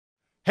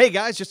Hey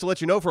guys, just to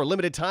let you know, for a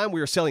limited time, we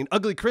are selling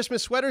ugly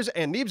Christmas sweaters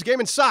and Neebs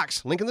Gaming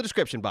socks. Link in the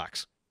description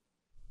box.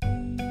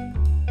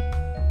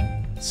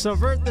 So,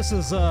 Vert, this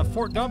is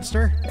Fort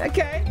Dumpster.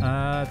 Okay.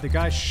 The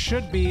guy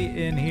should be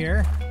in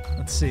here.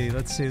 Let's see.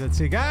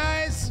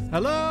 Guys,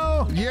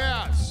 hello?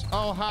 Yes.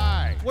 Oh,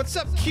 hi. What's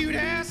up, cute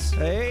ass?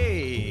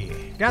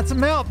 Hey. Got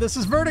some help. This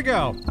is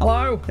Vertigo.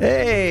 Hello.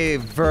 Hey,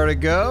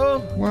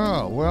 Vertigo.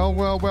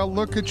 Well,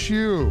 look at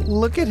you.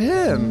 Look at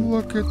him.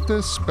 Look at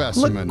this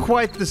specimen. Look,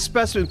 quite the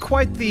specimen.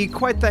 Quite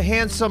the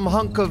handsome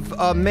hunk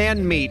of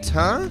man meat,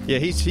 huh? Yeah,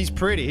 he's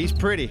pretty. He's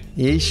pretty.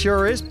 He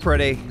sure is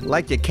pretty.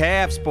 Like your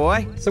calves,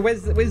 boy. So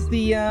where's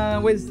the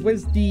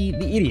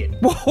idiot?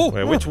 Whoa.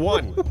 Wait, which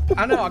one?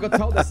 I know. I got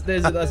told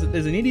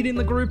there's an idiot in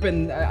the group,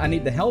 and I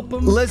need to help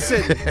him.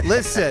 Listen.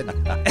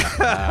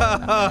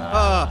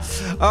 All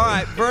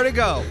right,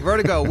 Vertigo.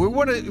 We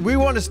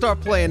want to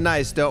start playing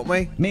nice, don't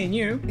we? Me and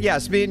you.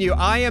 Yes, me and you.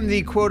 I am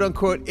the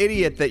quote-unquote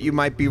idiot that you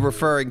might be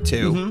referring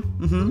to.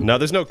 No,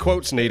 there's no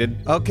quotes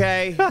needed.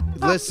 Okay,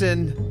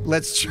 listen.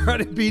 Let's try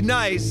to be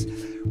nice.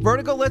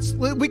 Vertigo,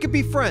 we could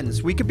be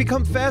friends. We could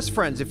become fast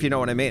friends, if you know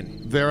what I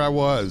mean. There I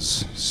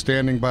was,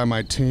 standing by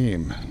my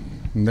team.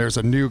 And there's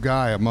a new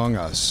guy among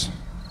us.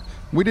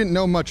 We didn't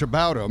know much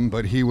about him,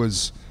 but he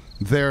was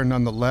there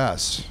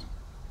nonetheless.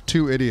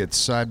 Two idiots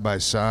side by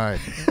side.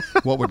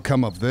 What would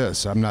come of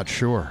this, I'm not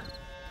sure.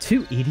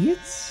 Two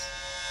idiots?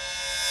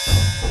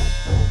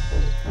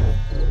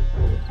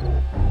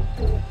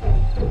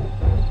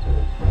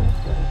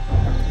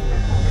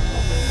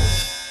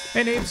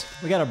 Hey, Neebs,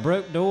 we got a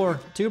broke door.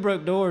 Two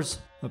broke doors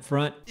up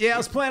front. Yeah, I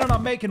was planning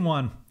on making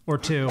one or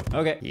two.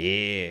 Okay.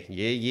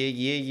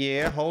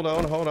 Yeah. Hold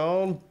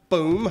on.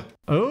 Boom.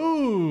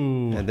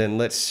 Oh. And then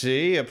let's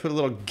see. I put a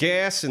little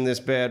gas in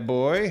this bad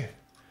boy.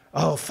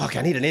 Oh, fuck,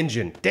 I need an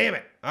engine. Damn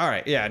it. All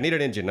right, yeah, I need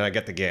an engine, and I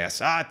got the gas.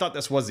 I thought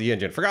this was the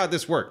engine. Forgot how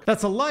this worked.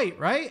 That's a light,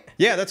 right?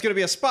 Yeah, that's going to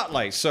be a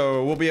spotlight,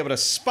 so we'll be able to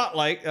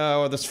spotlight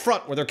this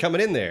front where they're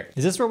coming in there.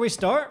 Is this where we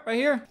start? Right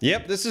here?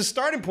 Yep, this is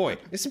starting point.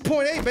 This is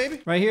point A,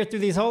 baby. Right here through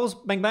these holes?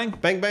 Bang, bang?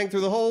 Bang, bang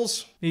through the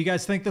holes. You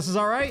guys think this is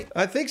all right?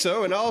 I think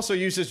so, and I'll also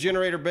use this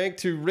generator bank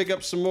to rig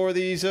up some more of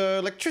these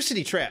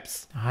electricity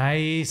traps.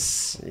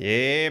 Nice.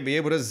 Yeah, be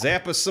able to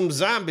zap us some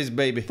zombies,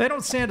 baby. They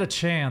don't stand a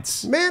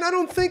chance. Man, I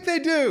don't think they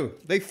do.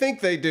 They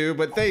think they do,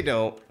 but they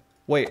don't.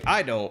 Wait,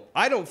 I don't.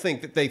 I don't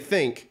think that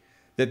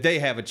they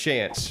have a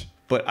chance.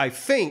 But I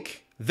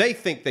think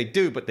they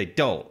do, but they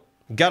don't.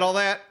 Got all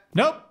that?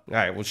 Nope. All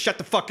right, well, shut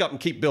the fuck up and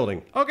keep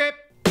building. Okay.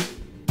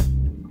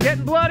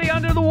 Getting bloody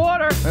under the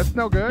water. That's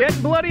no good.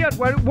 Getting bloody.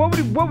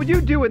 What would you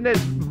do in this,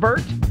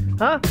 Vert?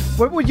 Huh?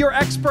 What would your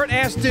expert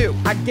ass do?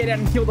 I'd get out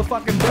and kill the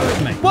fucking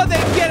bird, mate. Well, then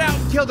get out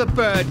and kill the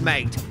bird,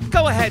 mate.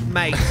 Go ahead,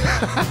 mate.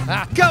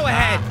 Go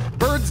ahead.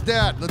 Bird's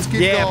dead. Let's keep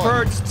going. Yeah,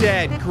 bird's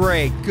dead.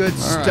 Great. Good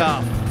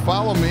stuff.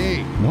 Follow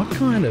me. What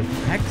kind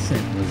of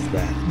accent was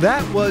that?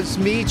 That was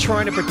me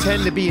trying to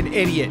pretend to be an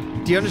idiot.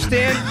 Do you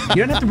understand? You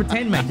don't have to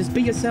pretend, mate. Just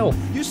be yourself.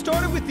 You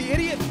started with the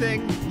idiot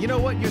thing. You know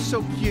what? You're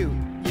so cute.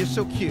 You're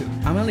so cute.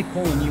 I'm only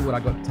calling you what I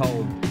got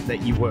told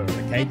that you were,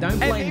 okay? Don't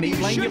blame me.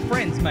 Blame your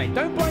friends, mate.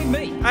 Don't blame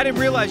me. I didn't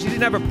realize you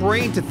didn't have a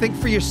brain to think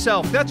for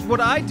yourself. That's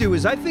what I do,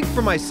 is I think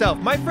for myself.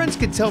 My friends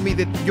can tell me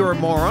that you're a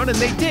moron, and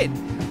they did.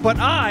 But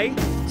I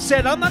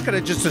said, I'm not going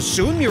to just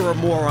assume you're a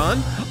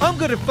moron. I'm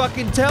going to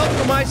fucking tell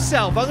for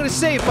myself. I'm going to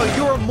say, if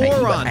you're a moron. Hey,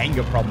 you got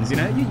anger problems, you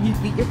know?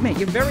 Mate,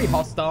 you're very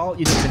hostile.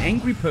 You're just an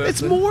angry person.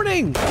 It's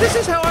morning. This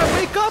is how I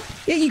wake up.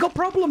 Yeah, you got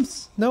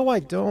problems. No, I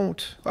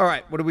don't. All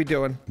right, what are we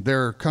doing?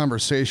 Their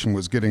conversation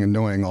was getting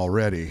annoying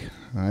already.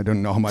 I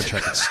didn't know how much I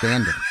could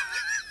stand it.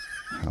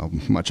 How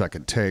much I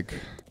could take.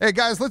 Hey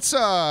guys, let's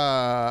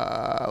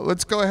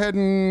go ahead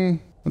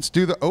and let's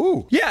do the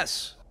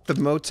Yes, the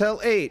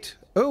Motel 8.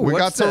 Oh, we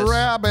got the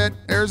rabbit.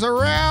 There's a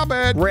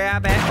rabbit.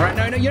 Rabbit. All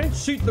right, no, you don't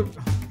shoot the.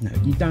 No,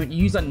 you don't.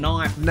 You use a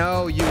knife.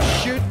 No, you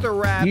shoot the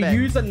rabbit.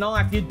 You use a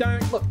knife. You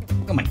don't. Look.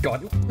 Oh my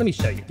God. Let me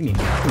show you. Give me.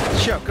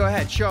 Sure. Go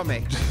ahead. Show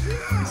me.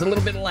 There's a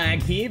little bit of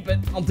lag here, but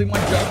I'll do my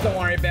job. Don't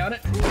worry about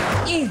it.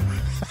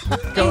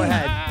 Go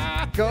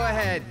ahead. Go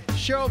ahead.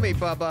 Show me,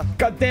 Bubba.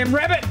 Goddamn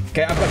rabbit.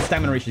 Okay, I've got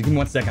stamina issues. Give me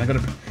 1 second.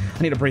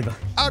 I need a breather.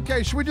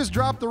 Okay, should we just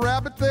drop the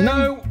rabbit thing?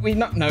 No,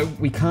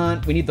 we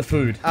can't. We need the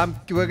food.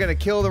 We're gonna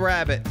kill the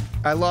rabbit.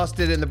 I lost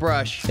it in the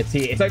brush. It's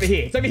here. It's over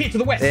here. It's over here to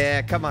the west.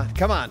 Yeah, come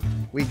on.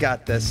 We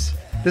got this.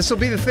 This will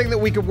be the thing that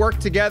we could work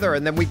together,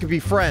 and then we could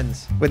be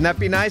friends. Wouldn't that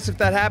be nice if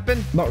that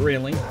happened? Not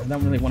really. I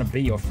don't really want to be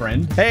your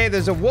friend. Hey,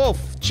 there's a wolf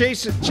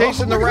chasing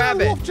the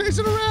rabbit. Wolf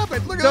chasing a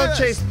rabbit. Look at Don't this.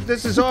 chase.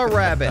 This is our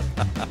rabbit.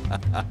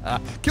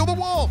 Kill the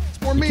wolf. It's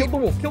more meat. Kill the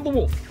wolf. Kill the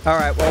wolf. All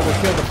right. Well,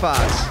 we'll kill the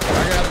fox.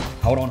 I got it.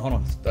 Hold on.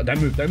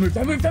 Don't move.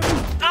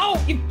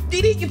 Ow! You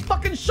idiot! You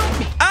fucking shot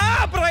me.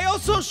 Ah! But I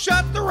also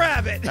shot the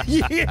rabbit.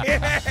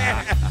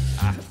 Yeah.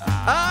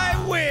 I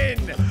win.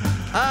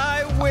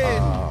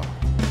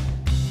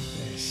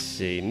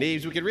 See,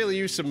 Neebs, we could really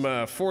use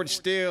some forged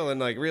steel and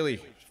like really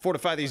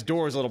fortify these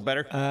doors a little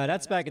better.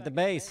 That's back at the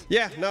base.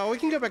 Yeah, no, we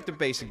can go back to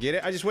base and get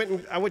it. I just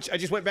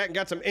went back and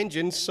got some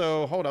engines.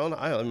 So hold on,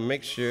 I'll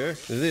make sure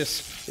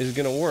this is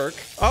gonna work.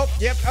 Oh,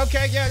 yep,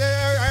 okay,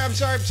 yeah. I'm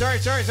sorry.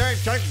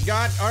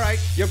 God, all right,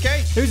 you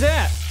okay? Who's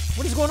that?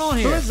 What is going on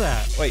here? Who is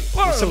that? Wait,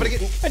 Whoa! is somebody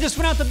getting? I just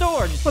went out the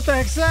door. What the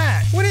heck's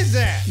that? What is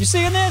that? You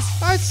seeing this?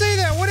 I see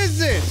that. What is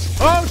this?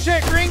 Oh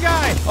shit, green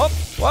guy! Oh,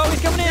 whoa,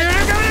 he's coming in.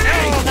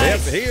 Oh,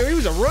 nice. Yep, he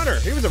was a runner.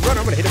 I'm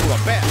gonna hit him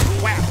with a bat.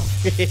 Wow.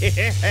 Oh,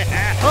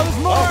 there's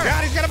more! Oh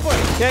God, he's got a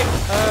buddy. Okay,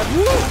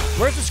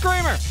 where's the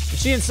screamer? Is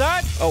she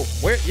inside? Oh,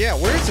 where is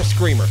the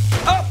screamer?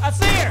 Oh, I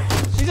see her.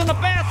 She's in the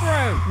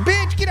bathroom.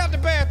 Bitch, get out the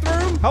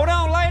bathroom. Hold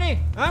on, lady.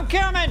 I'm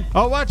coming.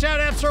 Oh, watch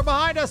out, Amster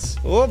behind us!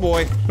 Oh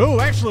boy.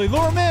 Oh, actually,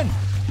 lure him in!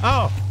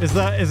 Oh, is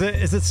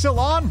it still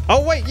on?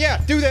 Oh wait,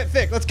 yeah, do that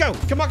thick. Let's go.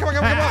 Come on.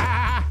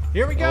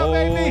 Here we go,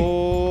 baby!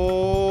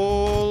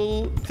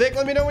 Oh, thick,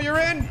 let me know when you're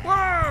in.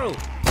 Whoa!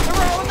 They're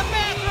all in the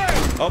bathroom.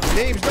 Oh,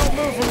 Neebs, don't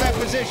move from that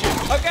position.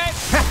 Okay.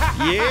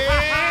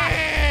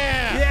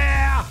 Yeah.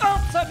 Yeah! Oh,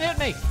 something hit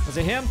me. Was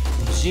it him?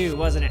 It was you,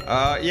 wasn't it?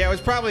 Yeah, it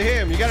was probably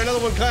him. You got another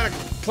one kind of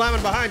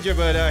climbing behind you,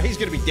 but he's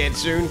gonna be dead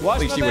soon. Watch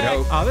At least my you would back.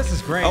 hope. Oh, this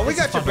is great. Oh, we This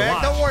got is your fun to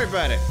back. watch. Don't worry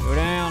about it. Go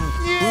down.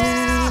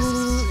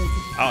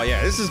 Oh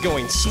yeah, this is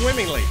going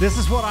swimmingly. This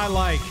is what I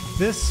like.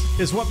 This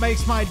is what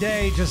makes my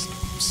day just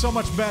so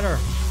much better.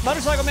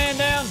 Motorcycle man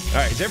down. All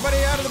right, is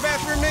everybody out of the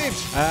bathroom,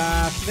 Neebs?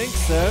 I think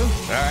so.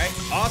 All right,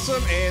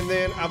 awesome. And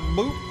then a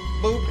boop,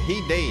 boop,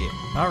 he dead.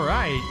 All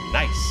right.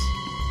 Nice.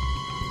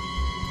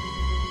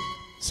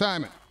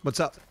 Simon, What's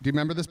up? do you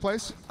remember this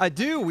place? I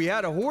do. We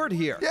had a horde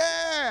here.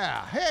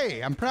 Yeah.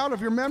 Hey, I'm proud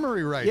of your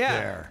memory right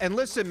there. And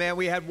listen, man,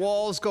 we had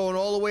walls going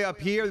all the way up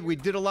here. We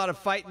did a lot of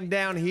fighting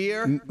down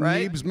here,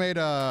 right? Neebs made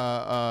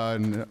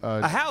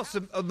A house.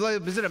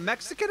 Was it a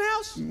Mexican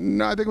house?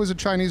 no, I think it was a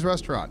Chinese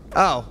restaurant.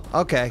 Oh,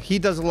 okay. He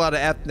does a lot of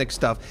ethnic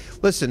stuff.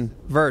 Listen,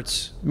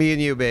 Verts, me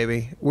and you,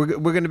 baby. We're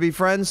going to be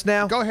friends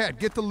now? Go ahead,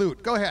 get the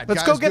loot. Go ahead.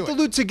 Let's guys, go get do the it.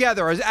 loot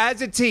together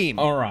as a team.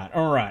 All right.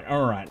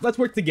 Let's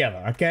work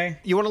together, okay?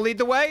 You want to lead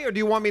the way, or do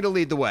you want me to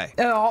lead the way?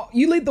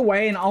 You lead the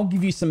way, and I'll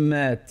give you some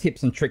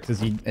tips and tricks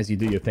as you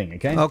do your thing,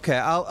 okay? Okay,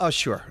 I'll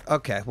sure.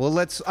 Okay, well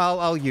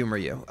I'll humor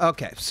you.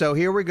 Okay, so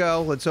here we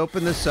go. Let's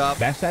open this up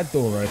Bash that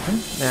door open.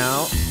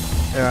 now.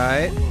 All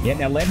right. Yeah,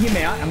 now let him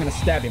out. I'm gonna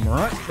stab him, all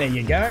right? There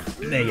you go.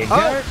 There you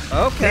go.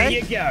 Oh, okay. There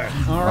you go.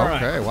 All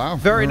right. Okay, wow.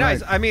 Very All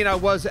nice. right. I mean, I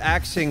was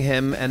axing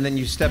him, and then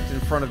you stepped in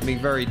front of me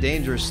very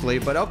dangerously,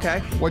 but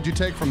okay. What'd you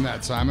take from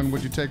that, Simon?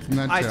 What'd you take from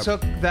that I tip?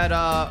 took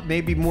that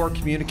maybe more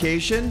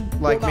communication.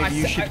 Like Well, no, maybe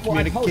you I should told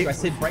you. I communicate.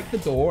 said break the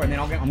door, and then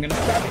I'm gonna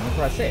stab him. That's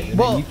what I said. And then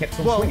Well, you kept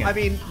on swinging. I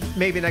mean,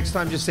 maybe next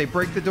time just say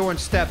break the door and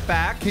step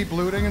back. Keep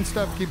looting and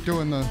stuff. Keep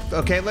doing the...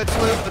 Okay, let's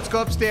loot. Let's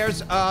go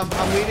upstairs. I'm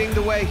leading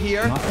the way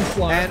here. Nice and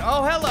slow. And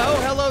oh,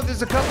 hello.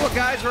 There's a couple of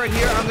guys right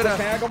here. I'm gonna.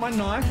 okay, I got my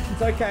knife.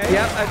 It's okay.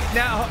 Yep.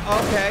 Now,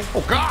 okay.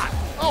 Oh, God!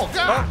 Oh,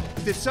 God!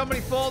 Oh, did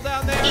somebody fall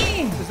down there?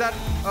 Is that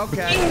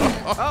okay?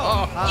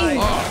 Oh, hi.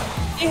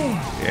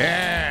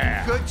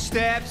 Yeah! Good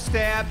stab.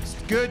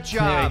 Good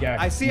job. There you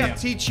go. I see. I Yeah.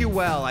 teach you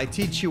well.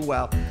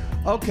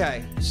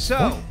 Okay,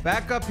 so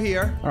back up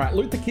here. All right,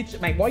 loot the kitchen,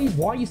 mate. Why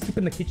are you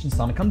skipping the kitchen,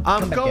 Simon? Come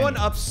I'm back going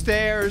down.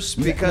 upstairs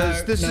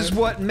because this is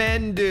what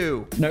men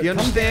do. No, you come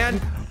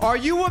understand? Are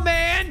you a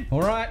man?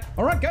 All right,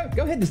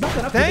 go ahead. There's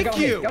nothing up Thank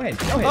here. you. Go ahead.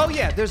 Oh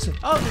yeah, there's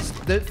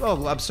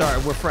I'm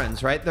sorry, we're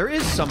friends, right? There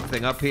is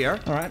something up here.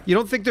 All right. You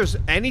don't think there's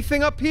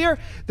anything up here?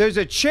 There's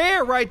a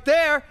chair right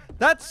there.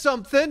 That's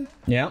something.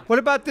 Yeah. What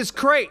about this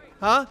crate?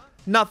 Huh?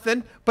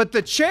 Nothing. But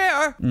the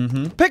chair.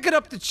 Picking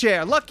up the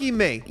chair. Lucky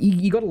me.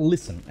 You got to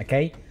listen,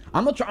 okay?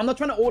 I'm not trying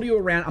to order you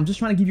around. I'm just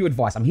trying to give you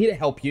advice. I'm here to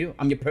help you.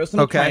 I'm your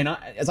personal trainer,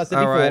 as I said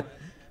All before. right.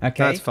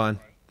 Okay. That's fine.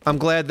 I'm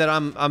glad that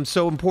I'm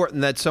so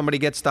important that somebody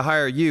gets to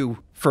hire you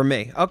for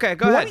me. Okay,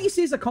 go Why ahead. don't you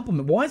see it as a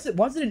compliment? Why is it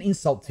an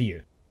insult to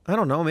you? I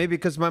don't know. Maybe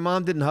because my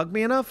mom didn't hug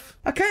me enough.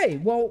 Okay,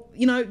 well,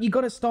 you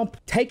got to stop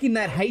taking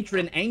that hatred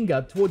and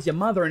anger towards your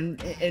mother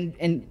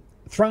and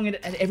throwing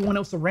it at everyone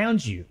else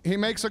around you. He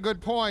makes a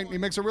good point. He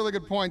makes a really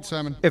good point,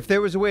 Simon. If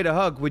there was a way to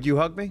hug, would you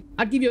hug me?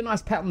 I'd give you a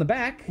nice pat on the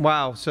back.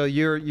 Wow. So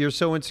you're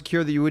so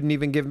insecure that you wouldn't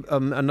even give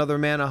another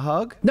man a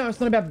hug? No, it's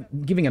not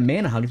about giving a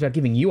man a hug. It's about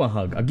giving you a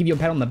hug. I'll give you a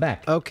pat on the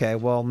back. Okay.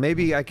 Well,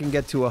 maybe I can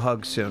get to a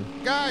hug soon.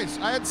 Guys,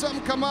 I had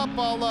something come up.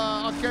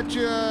 I'll catch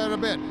you in a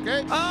bit,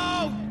 okay?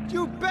 Oh,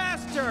 you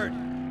bastard!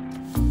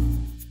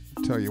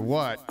 Tell you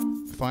what,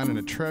 finding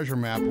a treasure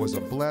map was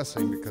a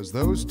blessing because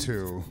those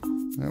two,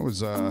 that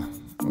was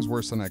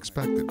worse than I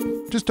expected.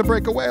 Just to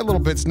break away a little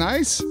bit's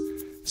nice,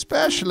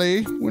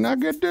 especially when I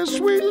get this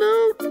sweet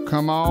loot.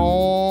 Come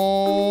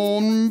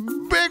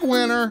on, big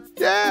winner.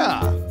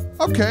 Yeah,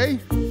 okay,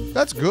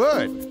 that's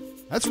good.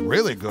 That's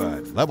really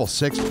good. Level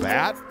 6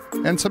 bat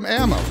and some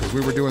ammo, because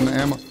we were doing the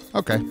ammo.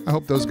 Okay, I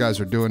hope those guys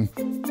are doing,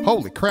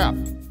 holy crap.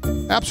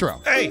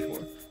 Apsro. Hey,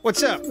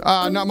 what's up?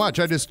 Not much,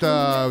 I just, it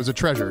was a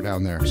treasure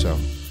down there, so.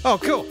 Oh,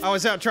 cool. I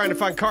was out trying to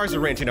find cars to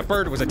rent and a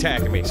bird was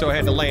attacking me, so I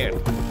had to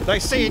land.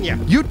 Nice seeing you.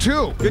 You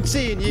too. Good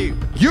seeing you.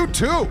 You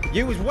too.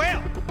 You as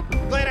well.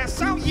 Glad I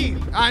saw you.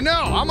 I know.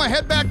 I'm gonna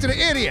head back to the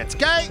idiots,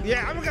 okay?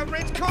 Yeah, I'm gonna go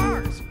rent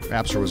cars.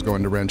 Abster was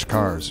going to wrench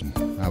cars,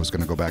 and I was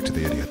gonna go back to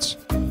the idiots.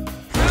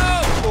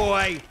 Oh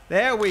boy,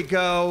 there we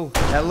go.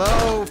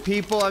 Hello,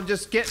 people. I'm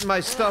just getting my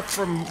stuff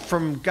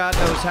from God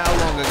knows how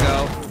long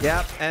ago.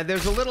 Yep, and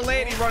there's a little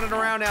lady running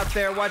around out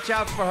there. Watch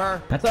out for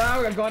her. That's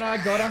all right. I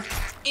got her.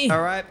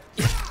 All right.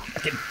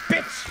 Fucking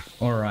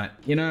bitch. All right.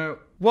 You know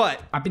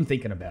what? I've been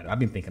thinking about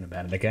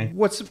it. Okay.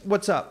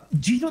 What's up?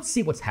 Do you not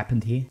see what's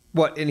happened here?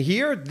 What in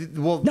here?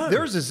 Well, No.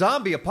 there's a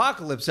zombie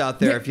apocalypse out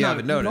there. If you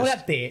haven't noticed. Not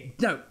out there.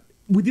 No.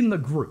 Within the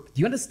group. Do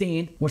you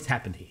understand what's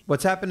happened here?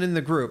 What's happened in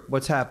the group?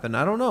 What's happened?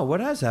 I don't know. What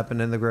has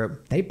happened in the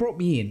group? They brought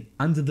me in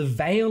under the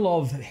veil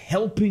of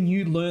helping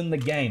you learn the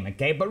game,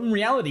 okay? But in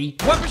reality,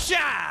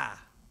 Wapasha!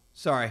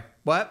 Sorry.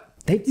 What?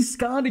 they've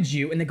discarded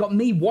you and they got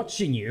me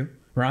watching you,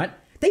 right?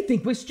 They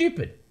think we're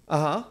stupid.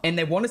 Uh-huh. And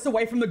they want us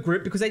away from the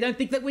group because they don't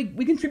think that we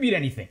contribute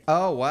anything.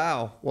 Oh,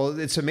 wow. Well,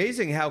 it's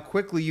amazing how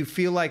quickly you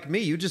feel like me.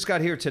 You just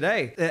got here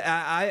today.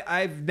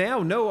 I've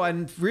now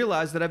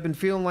realized that I've been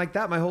feeling like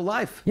that my whole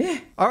life. Yeah.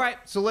 All right,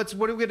 so what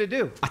are we going to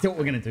do? I think what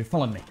we're going to do.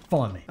 Follow me.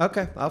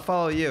 Okay, I'll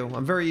follow you.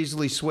 I'm very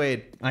easily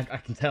swayed. I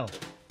can tell.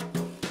 All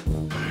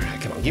right,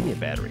 come on, give me a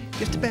battery.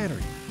 Just a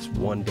battery. Just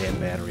one damn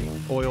battery.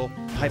 Oil,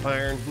 pipe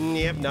iron.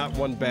 Yep, not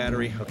one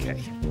battery.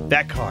 Okay.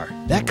 That car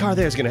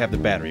there is going to have the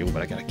battery,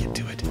 but I got to get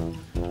to it.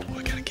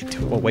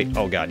 Oh, wait.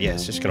 Oh, God. Yeah,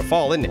 it's just going to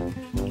fall, isn't it?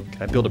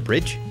 Can I build a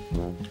bridge?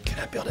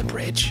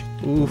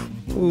 Oof.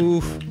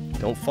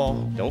 Don't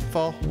fall. Don't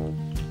fall.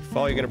 If you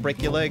fall, you're going to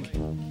break your leg.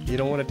 You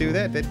don't want to do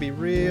that. That'd be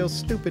real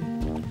stupid.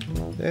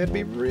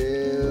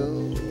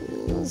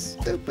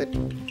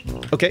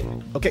 Okay.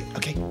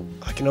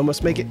 I can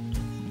almost make it.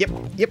 Yep.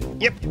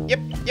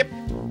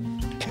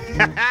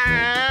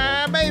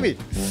 Baby.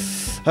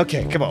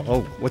 Okay, come on.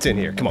 Oh, what's in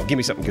here? Come on, give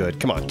me something good.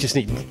 Come on, just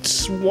need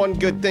one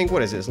good thing.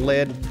 What is this?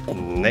 Lead?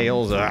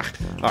 Nails? All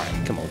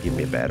right, come on, give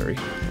me a battery.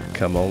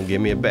 Come on,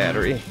 give me a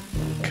battery.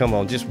 Come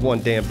on, just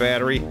one damn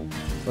battery.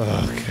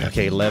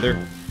 Okay,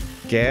 leather.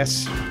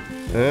 Gas.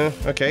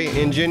 Okay,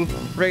 engine.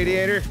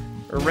 Radiator.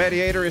 Or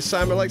radiator, as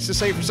Simon likes to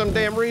say for some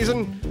damn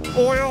reason.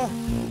 Oil.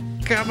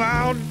 Come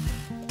on.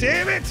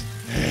 Damn it.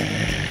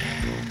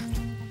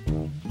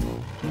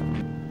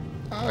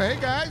 Oh, hey,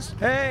 guys.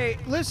 Hey,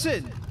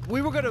 listen.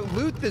 We were going to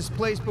loot this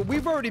place, but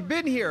we've already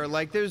been here.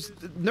 Like, there's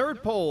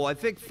nerd pole. I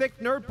think thick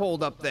nerd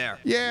pole up there.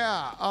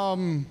 Yeah,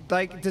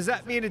 Like, does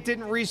that mean it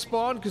didn't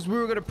respawn? Because we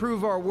were going to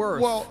prove our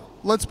worth. well,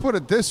 let's put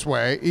it this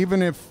way.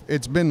 Even if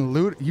it's been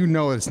looted, you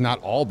know it's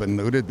not all been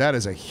looted. That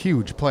is a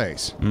huge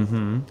place.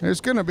 Mm-hmm.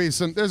 There's gonna be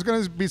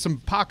some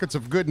pockets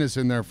of goodness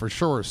in there for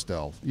sure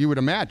still. You would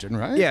imagine,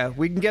 right? yeah,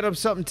 we can get them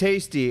something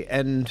tasty,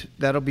 and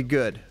that'll be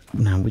good.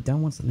 No, we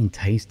don't want something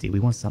tasty. We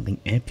want something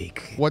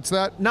epic. What's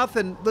that?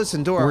 Nothing.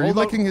 Listen, Dora. Were you hold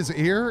on. licking his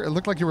ear? It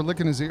looked like you were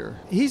licking his ear.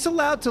 He's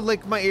allowed to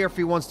lick my ear if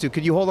he wants to.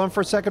 Could you hold on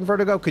for a second,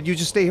 Vertigo? Could you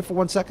just stay here for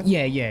 1 second?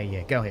 Yeah.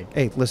 Go ahead.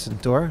 Hey, listen,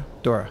 Dora.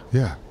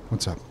 Yeah.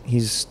 What's up?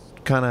 He's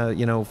kind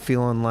of,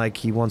 feeling like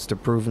he wants to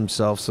prove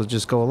himself, so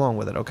just go along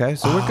with it, okay?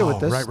 So we're good with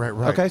this. Right.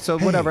 Okay, so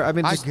Hey, whatever. I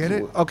mean, I just, get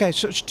it. Okay,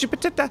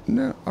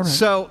 No, all right.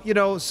 So,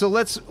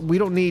 we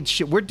don't need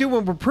shit. We're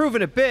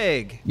proving it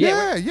big.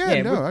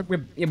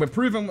 We're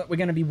proving that we're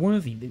going to be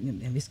worthy.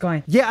 And this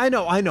guy. Yeah, I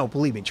know.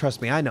 Believe me,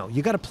 trust me, I know.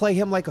 You got to play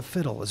him like a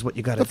fiddle is what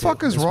you got to do. The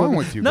fuck is wrong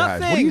with you guys?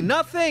 What do you-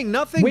 Nothing,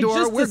 We're Dora.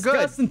 just We're good.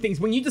 discussing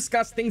things. When you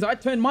discuss things, I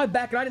turned my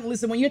back and I didn't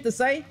listen when you had to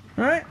say.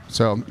 All right?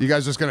 So, you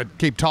guys just gonna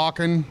keep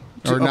talking?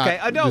 Or not? Okay,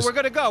 I know, we're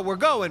going to go. We're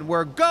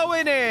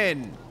going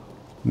in.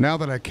 Now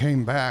that I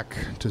came back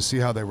to see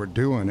how they were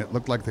doing, it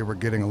looked like they were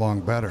getting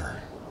along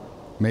better.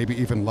 Maybe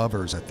even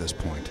lovers at this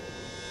point.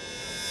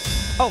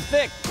 Oh,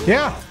 Thick,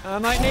 Yeah. I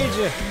might need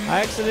you.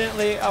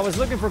 I was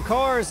looking for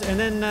cars, and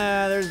then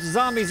there's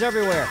zombies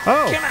everywhere.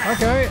 Oh,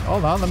 okay.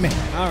 Hold on, let me.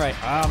 All right,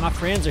 my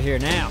friends are here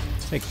now.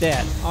 Take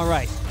that. All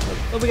right.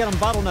 Look, we got them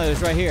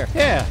bottlenose right here.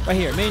 Yeah. Right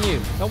here, me and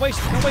you. Don't waste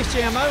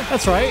your ammo.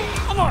 That's right.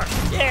 One more.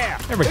 Yeah.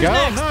 There we Who's go.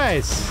 next?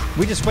 Nice.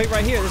 We just wait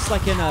right here. This is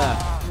like in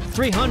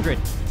 300.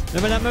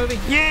 Remember that movie?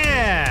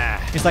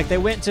 Yeah. It's like they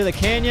went to the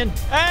canyon.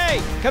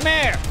 Hey, come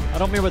here. I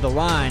don't remember the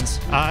lines.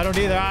 I don't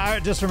either.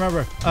 I just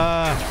remember.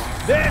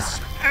 This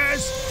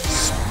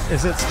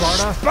is it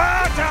Sparta?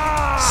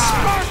 Sparta!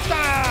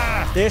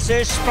 Sparta! This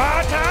is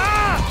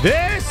Sparta.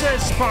 This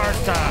is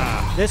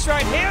Sparta! This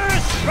right here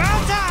is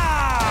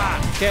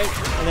Sparta. Okay,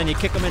 and then you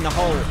kick them in the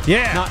hole.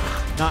 Yeah.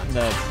 Not in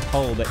the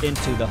hole, but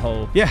into the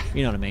hole. Yeah.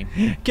 You know what I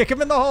mean. Kick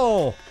him in the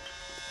hole.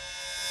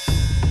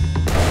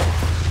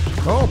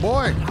 Oh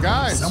boy,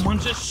 guys. Someone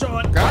just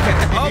shot. Oh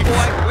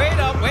boy, wait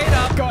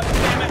up. God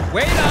damn it.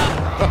 Wait up.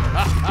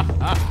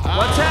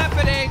 What's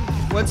happening?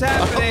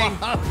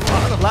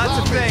 Lots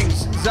of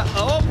things.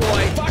 Oh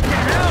boy. Fucking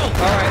hell.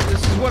 All right, this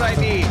is what I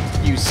need.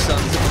 You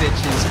sons of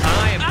bitches.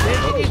 I am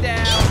pinning you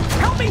down.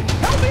 Help me,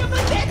 I'm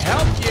not dead.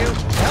 Help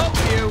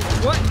you.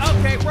 What?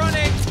 Okay,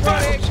 running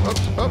away.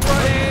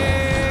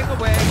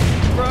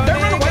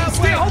 Don't run away,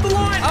 stay, hold the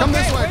line. Come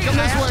this way, wait, come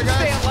I this have way, to guys.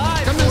 stay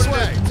alive Come in this order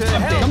way. to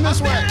help. Come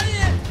this way.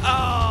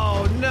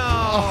 Oh no.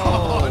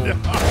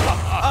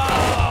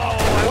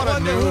 I What a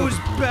wonder noob.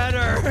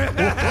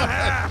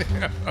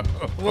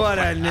 What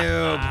a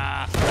noob.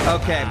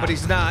 Okay, but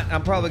he's not.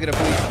 I'm probably gonna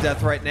bleed to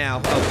death right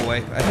now. Oh boy,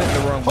 I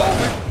hit the wrong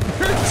button.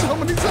 There's so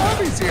many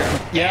zombies here.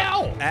 Yeah.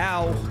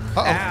 Ow.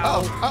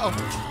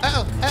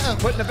 Ow.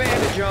 Putting a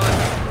bandage on.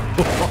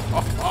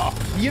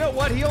 You know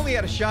what? He only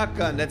had a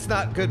shotgun. That's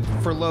not good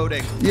for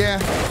loading. Yeah.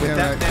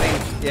 That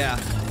many. Yeah.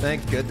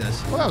 Thank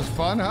goodness. Well, that was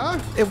fun, huh?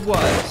 It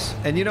was.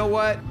 And you know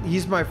what?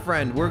 He's my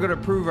friend. We're gonna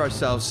prove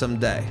ourselves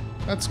someday.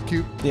 That's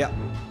cute. Yeah.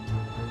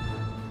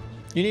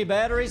 You need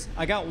batteries?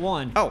 I got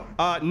one. Oh,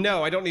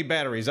 no, I don't need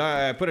batteries.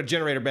 I put a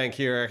generator bank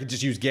here. I could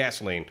just use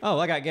gasoline. Oh,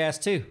 I got gas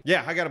too.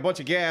 Yeah, I got a bunch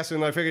of gas,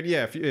 and I figured,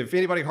 yeah, if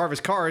anybody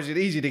harvests cars, it's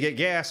easy to get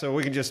gas, so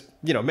we can just,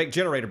 make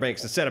generator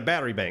banks instead of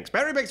battery banks.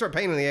 Battery banks are a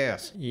pain in the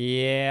ass.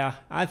 Yeah,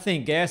 I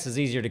think gas is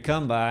easier to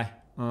come by.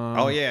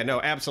 Oh, yeah,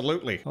 no,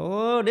 absolutely.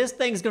 Oh, this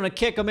thing's gonna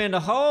kick them in the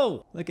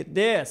hole. Look at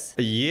this.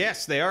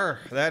 Yes, they are.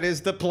 That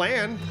is the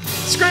plan.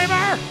 Screamer!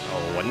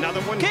 Oh,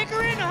 another one. Kick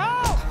her in the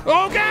hole!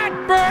 Oh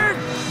God, Bird!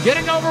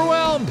 Getting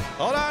overwhelmed.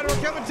 Hold on, we're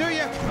coming to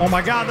you. Oh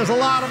my God, there's a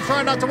lot. I'm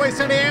trying not to waste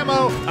any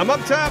ammo. I'm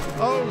up top.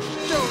 Oh,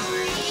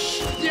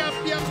 shoot. Yep.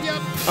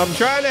 I'm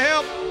trying to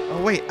help.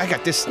 Oh, wait, I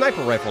got this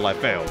sniper rifle I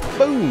found.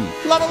 Boom.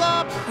 Level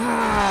up.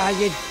 Ah,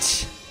 you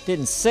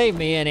didn't save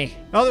me any.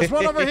 Oh, there's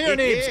one over here,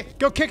 Neebs.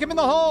 Go kick him in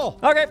the hole.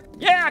 Okay,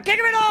 yeah, kick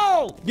him in the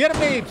hole! Get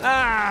him, Neebs.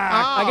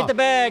 I get the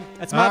bag.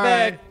 That's my All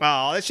bag.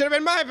 right. Oh, that should have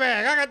been my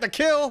bag. I got the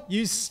kill.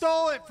 You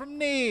stole it from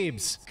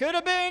Neebs. Could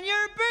have been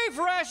your beef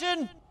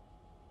ration.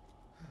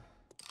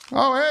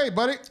 Oh, hey,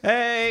 buddy.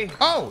 Hey.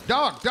 Oh,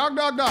 dog.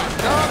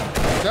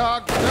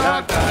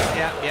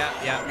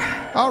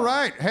 Yeah. All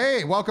right.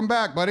 Hey, welcome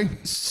back, buddy.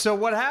 So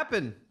what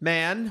happened,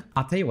 man?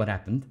 I'll tell you what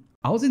happened.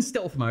 I was in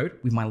stealth mode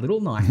with my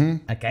little knife,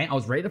 okay? I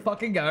was ready to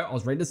fucking go. I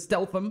was ready to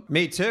stealth him.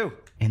 Me too.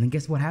 And then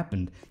guess what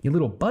happened? Your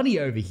little buddy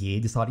over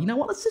here decided, you know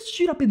what? Let's just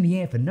shoot up in the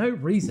air for no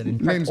reason. In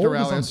fact, Name's all the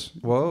Duralius.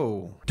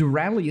 Whoa.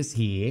 Duralius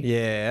here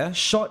Yeah.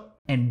 shot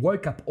and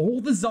woke up all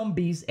the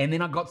zombies, and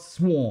then I got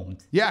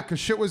swarmed. Yeah, because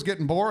shit was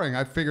getting boring.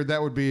 I figured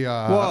that would be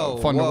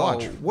fun to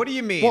watch. What do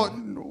you mean?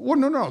 Well,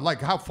 no. Like,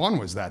 how fun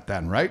was that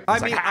then, right? I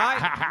mean,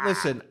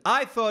 listen,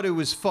 I thought it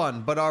was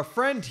fun, but our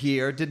friend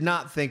here did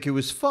not think it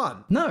was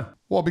fun. No.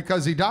 Well,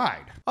 because he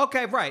died.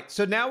 Okay, right.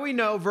 So now we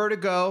know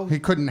Vertigo. He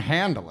couldn't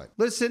handle it.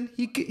 Listen,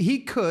 he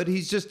could.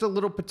 He's just a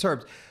little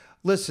perturbed.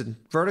 Listen,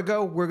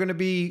 Vertigo, we're going to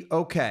be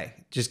okay.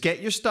 Just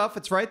get your stuff.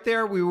 It's right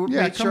there. We will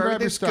make come sure grab your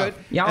everything's good.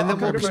 stuff. Yeah, and then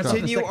I'll we'll grab your stuff.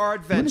 continue our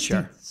Do you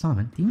understand- adventure.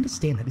 Simon, do you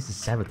understand that this is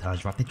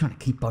sabotage, right? They're trying to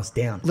keep us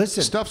down.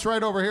 Listen, Stuff's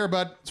right over here,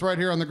 bud. It's right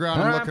here on the ground.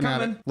 All I'm right, looking at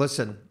coming. it.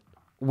 listen.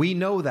 We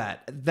know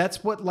that.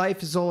 That's what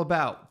life is all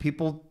about.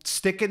 People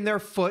sticking their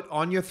foot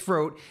on your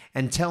throat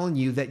and telling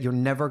you that you're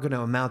never going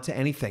to amount to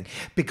anything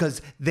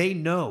because they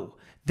know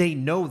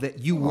that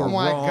you were Oh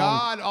my wrong.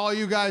 God! All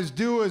you guys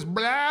do is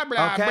blah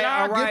blah Okay, blah.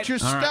 all right. Get your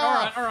All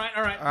stuff. right.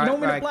 All You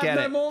want me to right, blab get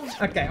no it. more?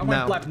 Okay, I won't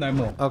No. blab no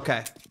more.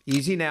 Okay,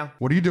 easy now.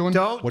 What are you doing?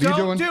 Don't What are you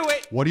doing? do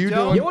it. What are you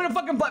Don't. doing? You want to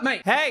fucking blab,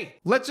 mate? Hey,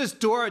 let's just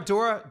door.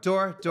 All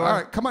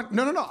right, come on.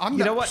 No.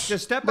 You know what?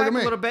 Just step Look back at a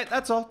me. little bit.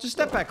 That's all. Just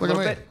step back a Look at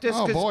little me. bit. Just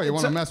Oh 'cause boy, you it's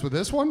want to a- mess with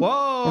this one? Whoa.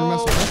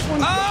 Want to mess with this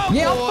one? Oh,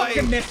 Yeah, I'll boy.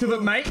 fucking mess with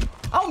it, mate.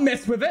 I'll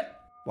mess with it.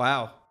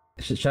 Wow.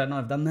 Should I not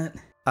have done that?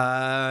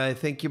 I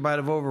think you might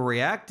have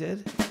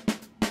overreacted.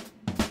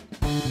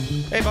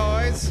 Hey,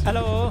 boys.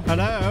 Hello.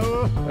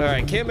 Hello. All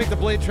right, can't make the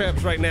blade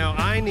traps right now.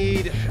 I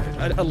need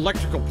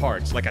electrical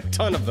parts, like a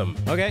ton of them.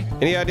 Okay.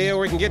 Any idea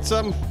where we can get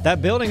some?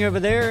 That building over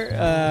there,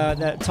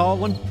 that tall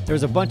one,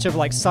 there's a bunch of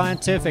like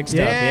scientific stuff.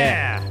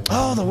 Yeah.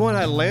 Oh, the one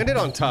I landed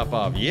on top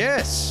of.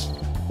 Yes.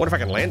 Wonder if I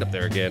can land up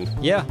there again.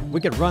 Yeah, we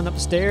could run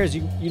upstairs.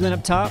 You land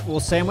up top. We'll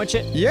sandwich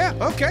it. Yeah,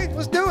 okay,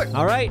 let's do it.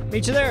 All right,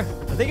 meet you there.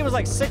 I think it was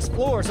like 6th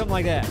floor or something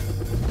like that.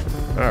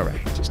 All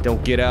right, just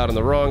don't get out on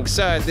the wrong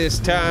side this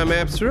time,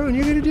 Abstro, and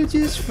you're gonna do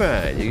just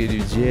fine. You're gonna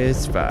do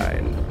just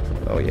fine.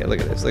 Oh yeah, look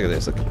at this, look at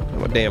this. Look,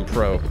 I'm a damn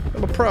pro.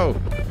 I'm a pro.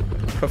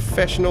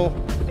 Professional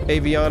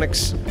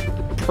avionics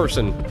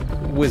person,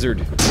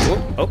 wizard.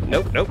 Oh,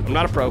 nope, I'm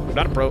not a pro. I'm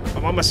not a pro.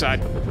 I'm on my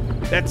side.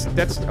 That's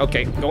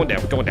okay. Going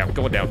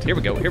down. Here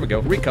we go.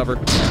 Recover.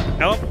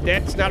 Nope,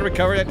 that's not a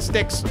recover. That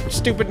sticks.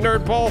 Stupid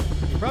nerd Paul.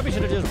 You probably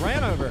should have just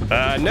ran over.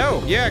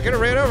 No. Yeah, I could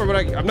have ran over, but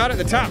I'm not at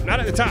the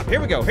top. Here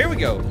we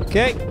go.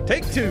 Okay,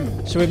 Take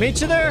 2. should we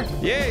meet you there?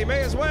 Yeah, you may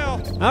as well.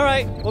 All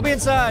right, we'll be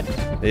inside.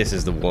 This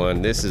is the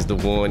one.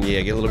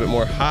 Yeah, get a little bit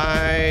more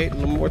height. A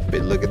little more.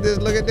 Look at this.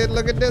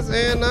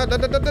 And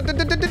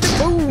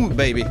boom,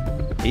 baby.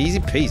 Easy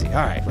peasy.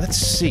 All right, let's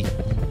see.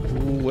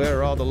 Where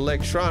are all the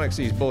electronics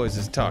these boys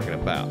is talking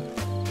about?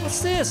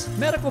 What's this?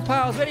 Medical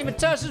piles, ready to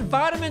touch. There's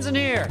vitamins in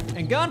here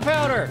and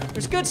gunpowder.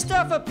 There's good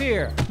stuff up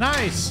here.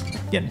 Nice.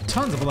 Getting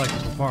tons of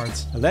electrical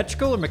parts.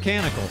 Electrical or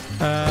mechanical?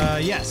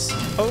 Yes.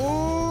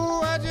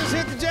 Oh, I just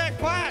hit the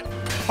jackpot.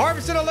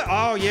 Harvested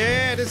oh,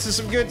 yeah, this is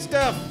some good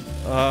stuff.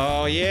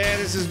 Oh, yeah,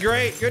 this is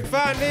great. Good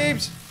find,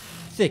 Neebs.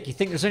 Thick, you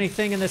think there's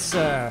anything in this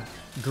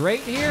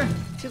grate here?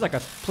 Seems like a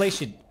place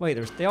you'd... Wait,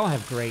 they all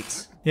have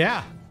grates.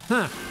 Yeah.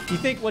 Huh. You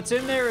think what's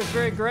in there is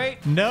very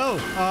great? No.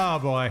 Oh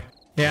boy.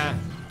 Yeah.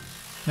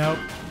 Nope.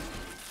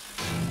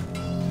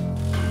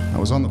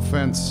 was on the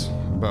fence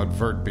about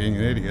Vert being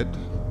an idiot.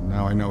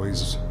 Now I know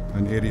he's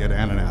an idiot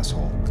and an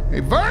asshole.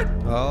 Hey, Vert!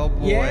 Oh,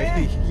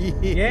 boy.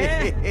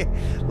 Yeah.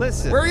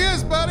 Listen. Where he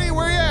is, buddy?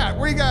 Where you at?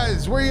 Where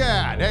you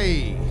at?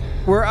 Hey.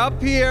 We're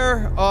up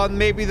here on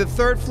maybe the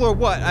 3rd floor.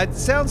 What? It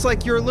sounds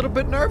like you're a little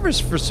bit nervous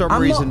for some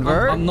reason,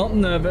 Vert. I'm not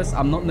nervous.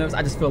 I'm not nervous.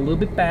 I just feel a little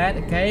bit bad,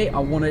 okay? I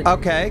want to...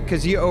 Okay,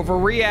 because you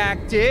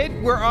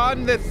overreacted. We're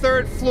on the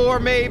 3rd floor,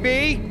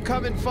 maybe.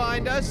 Come and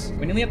find us.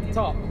 We're nearly at the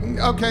top.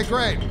 Okay,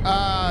 great.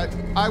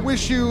 I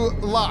wish you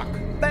luck.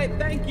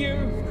 Thank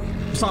you.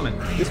 Simon,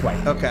 this way.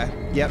 Okay.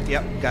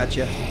 Yep.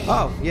 Gotcha.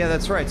 Oh, yeah,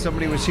 that's right.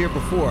 Somebody was here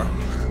before.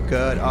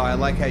 Good. Oh, I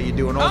like how you're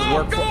doing all the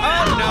work.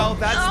 Oh, no,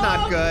 that's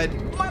not good.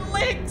 My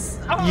legs.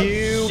 Oh,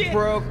 You shit.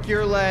 broke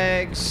your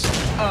legs,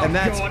 Oh, and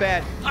that's God.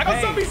 bad. I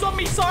got zombies on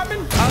me, Simon.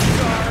 I'm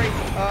sorry.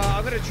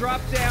 I'm gonna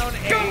drop down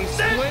a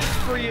splint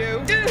for you.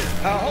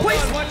 Hold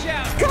Please. on, watch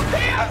out. Come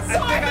here,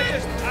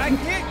 I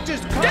can't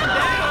just come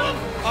down.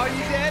 Are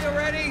you dead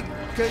already?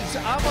 Because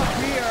I'm up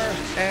here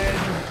and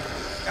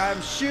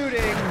I'm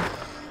shooting.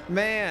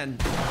 Man,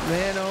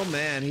 oh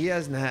man, he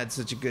hasn't had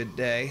such a good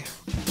day.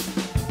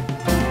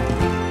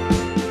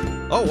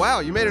 Oh, wow,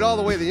 you made it all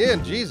the way to the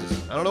end. Jesus.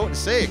 I don't know what to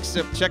say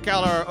except check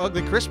out our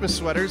ugly Christmas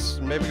sweaters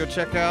and maybe go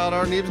check out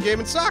our Neebs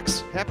Gaming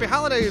socks. Happy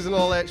holidays and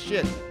all that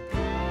shit.